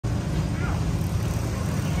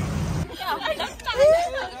Well,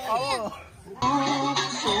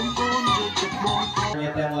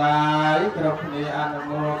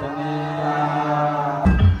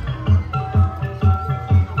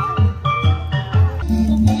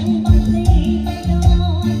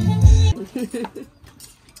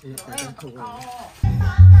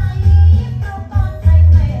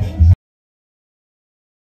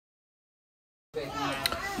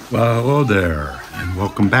 hello there, and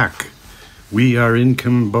welcome back. We are in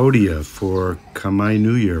Cambodia for Khmer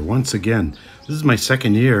New Year once again. This is my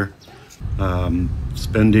second year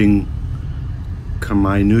spending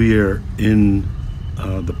Khmer New Year in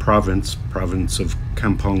the province of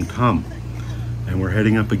Kampong Thom, and we're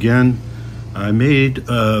heading up again. I made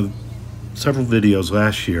several videos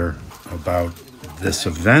last year about this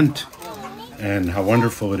event and how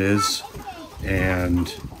wonderful it is,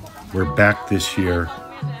 and we're back this year.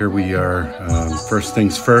 Here we are, first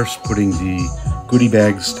things first, putting the goodie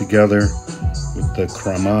bags together with the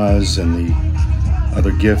kramas and the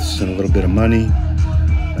other gifts and a little bit of money.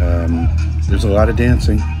 There's a lot of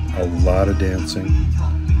dancing,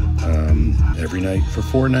 every night for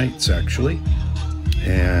 4 nights actually.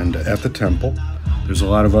 And at the temple, there's a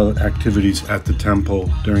lot of other activities at the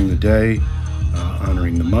temple during the day,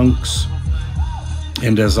 honoring the monks.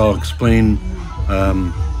 And as I'll explain,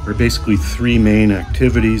 there are basically 3 main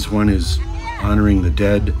activities. One is honoring the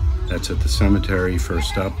dead. That's at the cemetery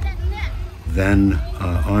first up. Then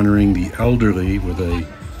honoring the elderly with a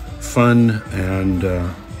fun and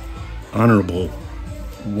honorable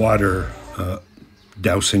water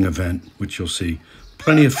dousing event, which you'll see.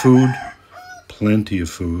 Plenty of food,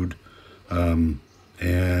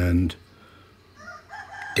 and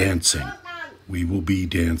dancing. We will be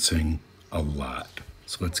dancing a lot.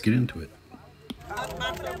 So let's get into it.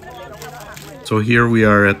 So here we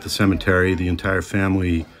are at the cemetery. The entire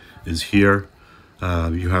family is here.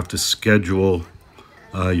 You have to schedule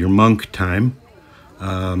your monk time.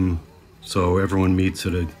 So everyone meets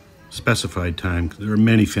at a specified time. There are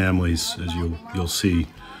many families, as you'll see,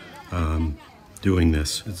 doing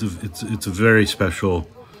this. It's a very special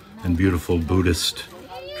and beautiful Buddhist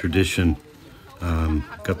tradition.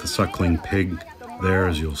 Got the suckling pig there,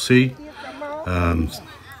 as you'll see.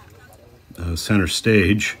 Center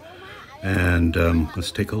stage, and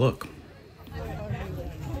let's take a look.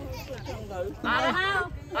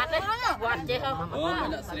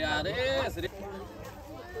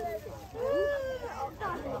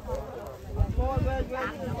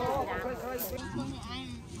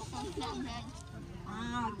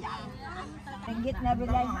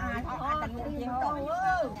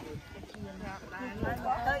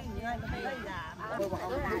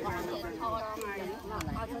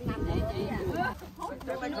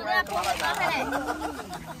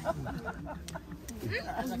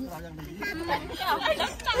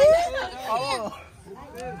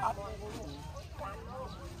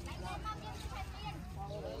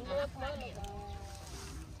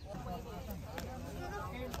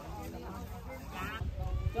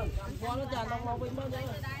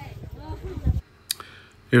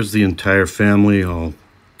 Here's the entire family all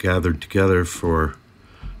gathered together for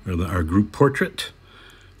our group portrait,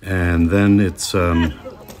 and then it's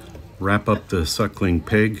wrap up the suckling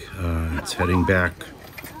pig. It's heading back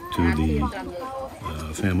to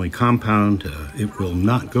the family compound. It will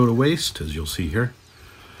not go to waste, as you'll see here.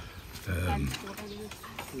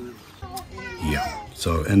 Yeah,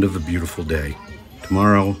 so end of a beautiful day.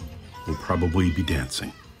 Tomorrow we'll probably be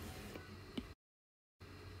dancing.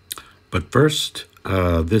 But first,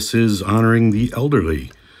 this is honoring the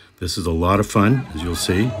elderly. This is a lot of fun, as you'll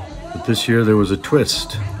see. But this year there was a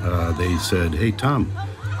twist. They said, "Hey, Tom,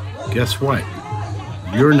 guess what?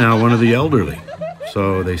 You're now one of the elderly."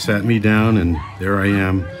 So they sat me down, and there I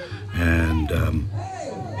am. And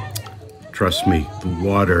trust me, the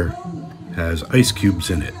water has ice cubes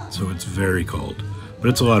in it, so it's very cold. But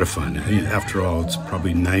it's a lot of fun. After all, it's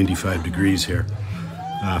probably 95 degrees here,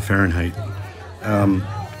 Fahrenheit.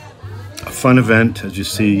 A fun event, as you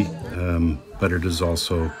see, but it is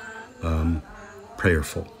also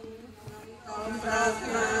prayerful.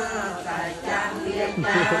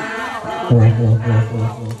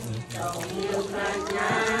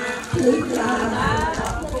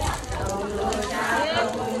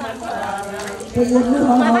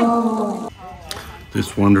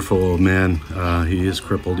 This wonderful old man, he is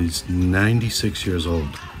crippled. He's 96 years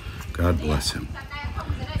old. God bless him.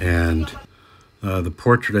 And the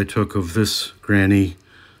portrait I took of this granny,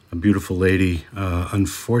 a beautiful lady,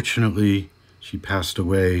 unfortunately, she passed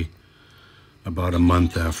away about a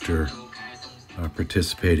month after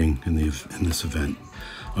participating in this event.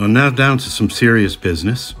 Now down to some serious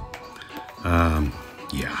business.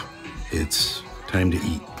 Yeah, it's time to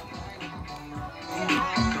eat.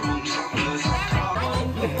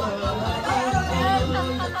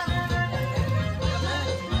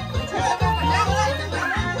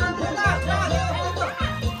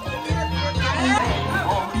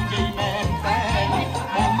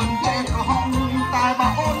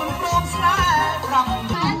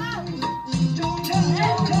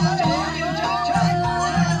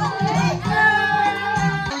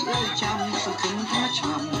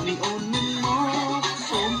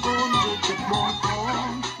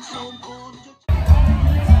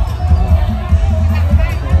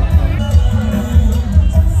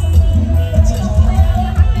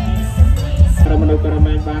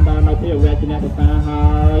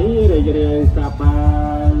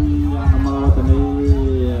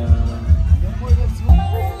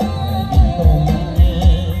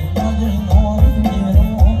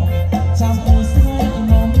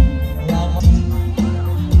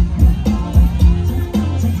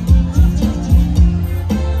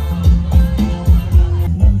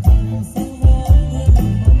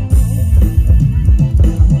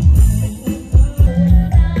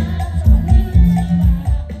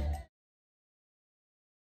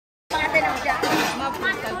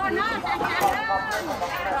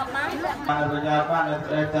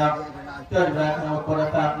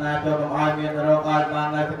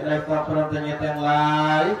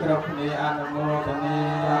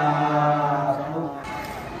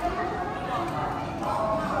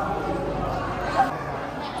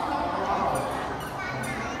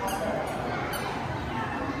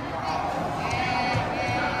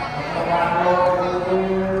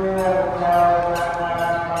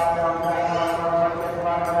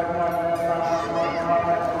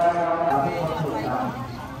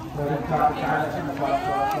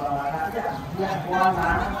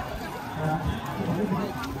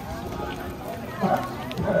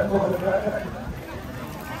 Hãy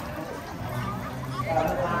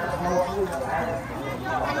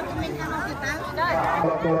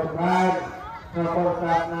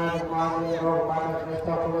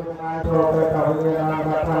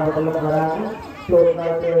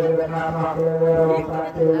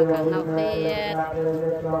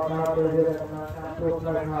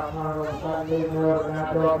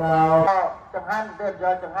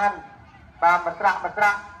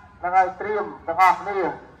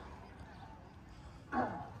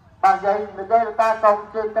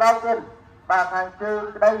subscribe cho kênh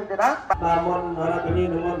Ghiền Mì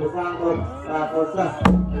Gõ để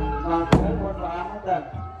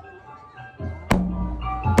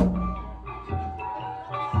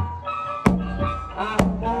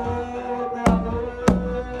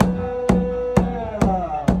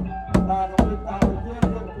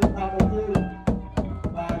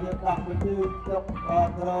không bỏ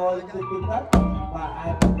lỡ những video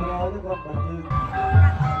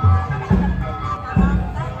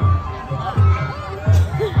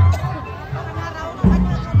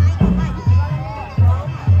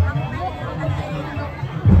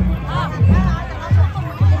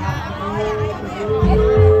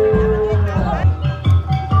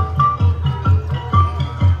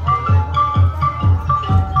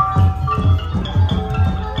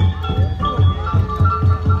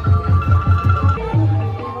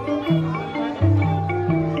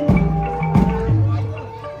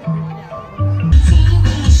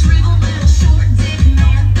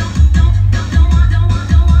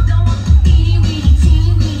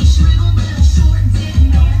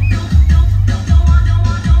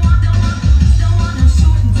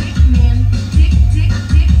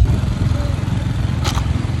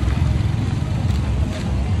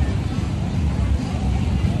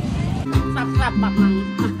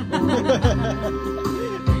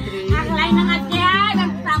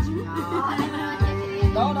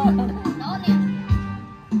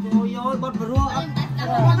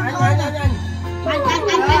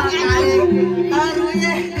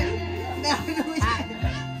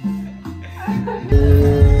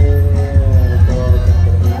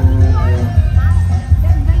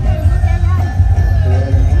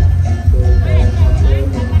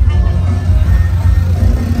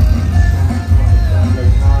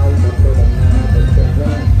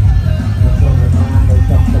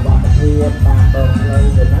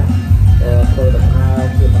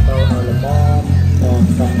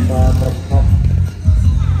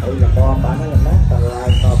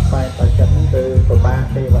dẫn.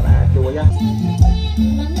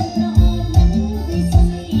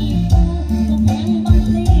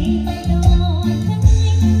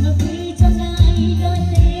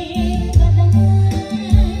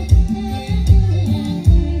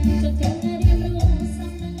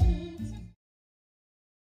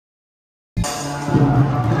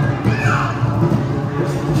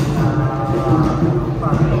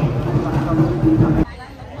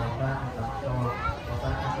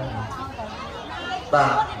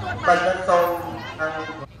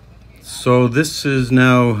 So this is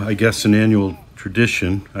now, I guess, an annual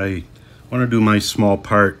tradition. I want to do my small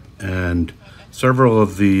part, and several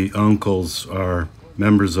of the uncles are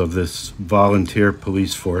members of this volunteer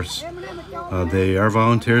police force. They are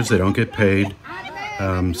volunteers, they don't get paid.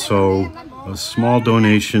 So a small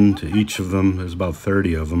donation to each of them, there's about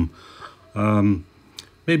 30 of them,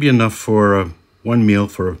 maybe enough for one meal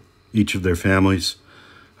for each of their families.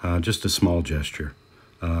 Just a small gesture.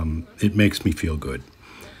 It makes me feel good.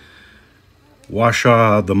 Wash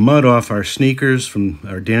the mud off our sneakers from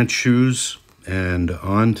our dance shoes and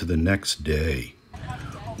on to the next day.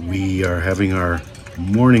 We are having our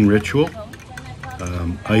morning ritual,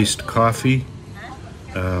 iced coffee.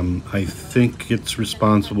 I think it's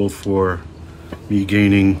responsible for me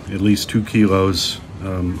gaining at least 2 kilos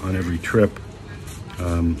on every trip.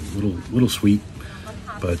 Little sweet,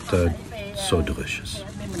 but so delicious.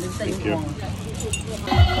 Thank you.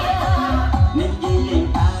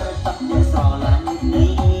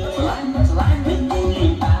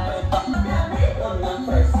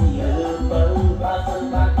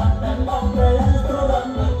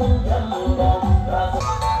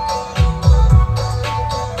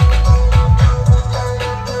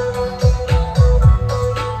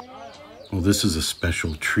 Well, this is a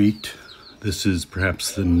special treat. This is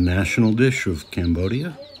perhaps the national dish of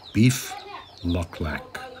Cambodia, beef lok lak.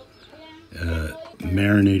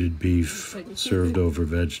 Marinated beef served over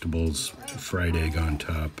vegetables, fried egg on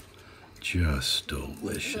top. Just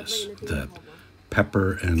delicious. The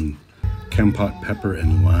pepper and Kampong pepper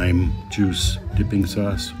and lime juice dipping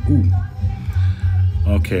sauce. Ooh.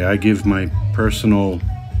 Okay, I give my personal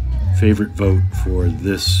favorite vote for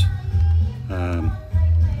this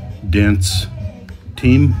dance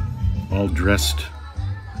team, all dressed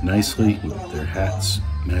nicely with their hats,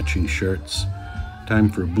 matching shirts. Time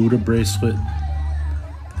for a Buddha bracelet,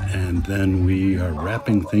 and then we are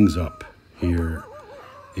wrapping things up here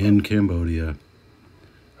in Cambodia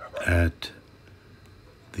at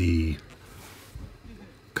the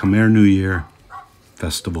Khmer New Year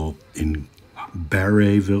festival in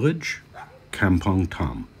Baray village, Kampong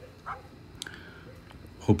Thom.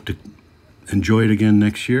 Hope to enjoy it again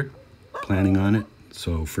next year, planning on it.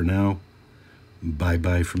 So for now,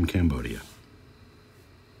 bye-bye from Cambodia.